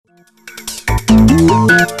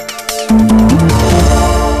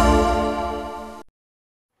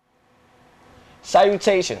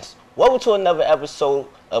Salutations! Welcome to another episode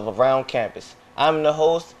of Around Campus. I'm the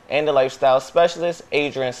host and the lifestyle specialist,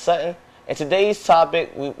 Adrian Sutton, and today's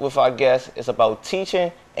topic with our guest is about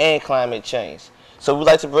teaching and climate change. So we'd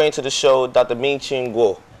like to bring to the show Dr. Mingxin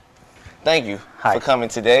Guo. Thank you for coming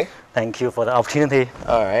today. Thank you for the opportunity.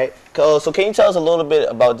 All right. So can you tell us a little bit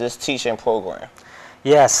about this teaching program?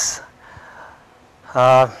 Yes.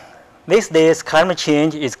 These days, climate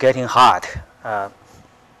change is getting hard.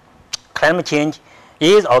 Climate change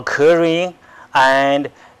is occurring and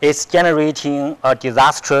it's generating a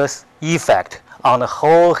disastrous effect on the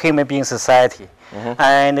whole human being society.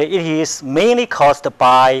 And it is mainly caused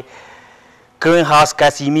by greenhouse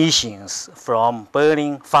gas emissions from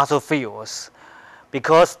burning fossil fuels.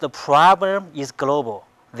 Because the problem is global,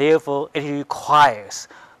 therefore it requires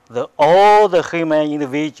all the human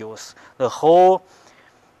individuals, the whole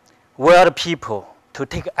world people to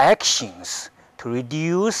take actions to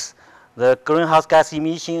reduce the greenhouse gas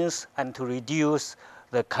emissions and to reduce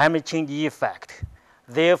the climate change effect.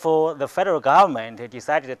 Therefore, the federal government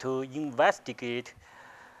decided to investigate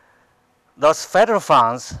those federal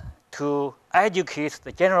funds to educate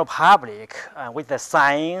the general public with the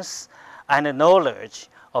science and the knowledge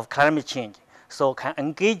of climate change, so can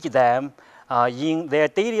engage them in their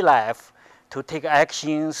daily life to take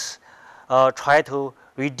actions, try to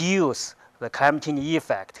reduce the climate change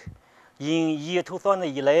effect. In year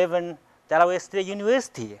 2011, Delaware State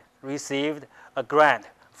University received a grant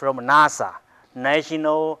from NASA,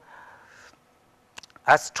 National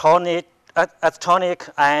Astronaut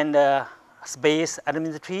and Space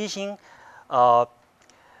Administration.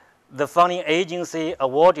 The funding agency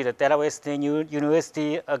awarded Delaware State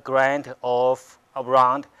University a grant of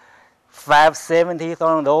around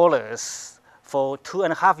 $570,000 for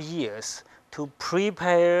 2.5 years to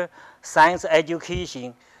prepare science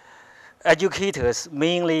educators,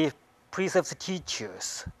 mainly precepts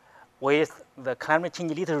teachers, with the climate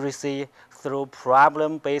change literacy through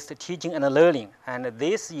problem-based teaching and learning. And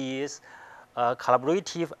this is a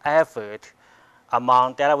collaborative effort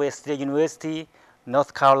among Delaware State University,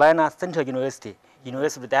 North Carolina Central University,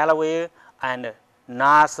 University of Delaware, and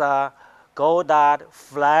NASA Goddard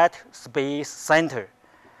Flight Space Center.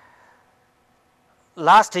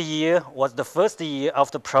 Last year was the first year of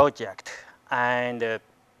the project, and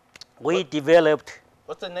we developed.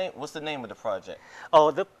 What's the name of the project? Oh,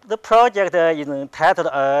 the project is entitled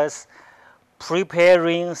as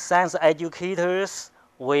Preparing Science Educators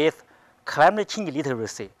with Climate Change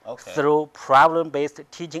Literacy through Problem-Based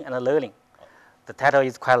Teaching and Learning. The title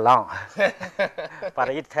is quite long, but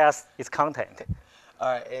it tells its content.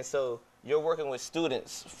 All right, and so you're working with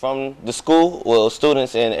students from the school, well,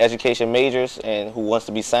 students in education majors and who wants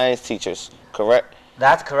to be science teachers, correct?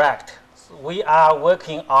 That's correct. We are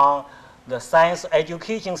working on the science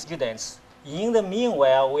education students. In the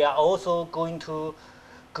meanwhile, we are also going to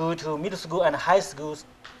go to middle school and high schools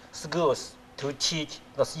to teach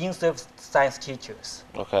the in-service science teachers.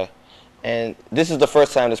 Okay. And this is the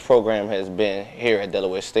first time this program has been here at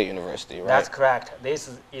Delaware State University, right? That's correct.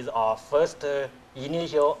 This is our first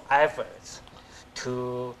initial efforts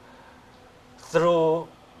to, through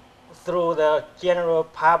the general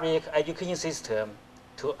public education system,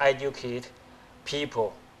 to educate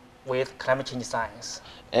people with climate change science.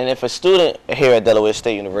 And if a student here at Delaware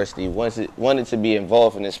State University wanted to be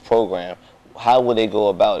involved in this program, how would they go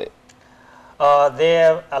about it?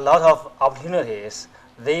 There are a lot of opportunities.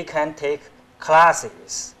 They can take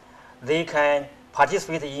classes, they can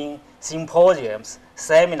participate in symposiums,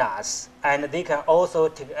 seminars, and they can also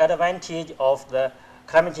take advantage of the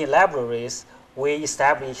climate change libraries we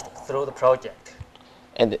established through the project.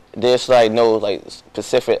 And there's no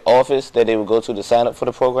specific office that they would go to sign up for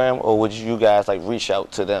the program, or would you guys reach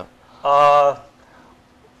out to them?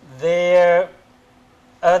 The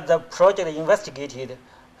project investigators,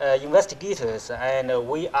 and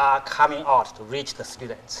we are coming out to reach the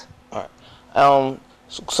students. All right.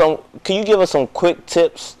 So can you give us some quick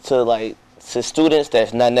tips to students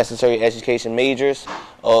that's not necessarily education majors,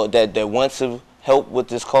 or that want to help with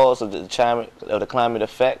this cause of the climate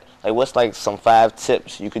effect? What's some 5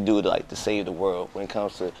 tips you could do to save the world when it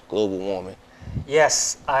comes to global warming?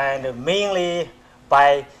 Yes, and mainly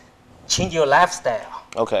by changing your lifestyle.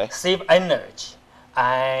 Okay. Save energy,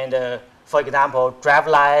 and for example, drive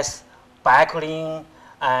less, bicycling,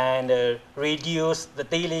 and reduce the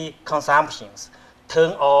daily consumptions.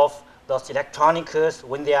 Turn off those electronics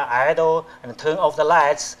when they are idle, and turn off the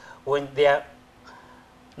lights when they are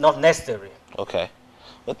not necessary. Okay.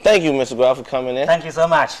 Well, thank you, Mr. Guo, for coming in. Thank you so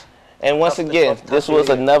much. And once again, this was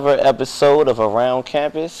another episode of Around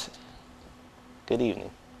Campus. Good evening.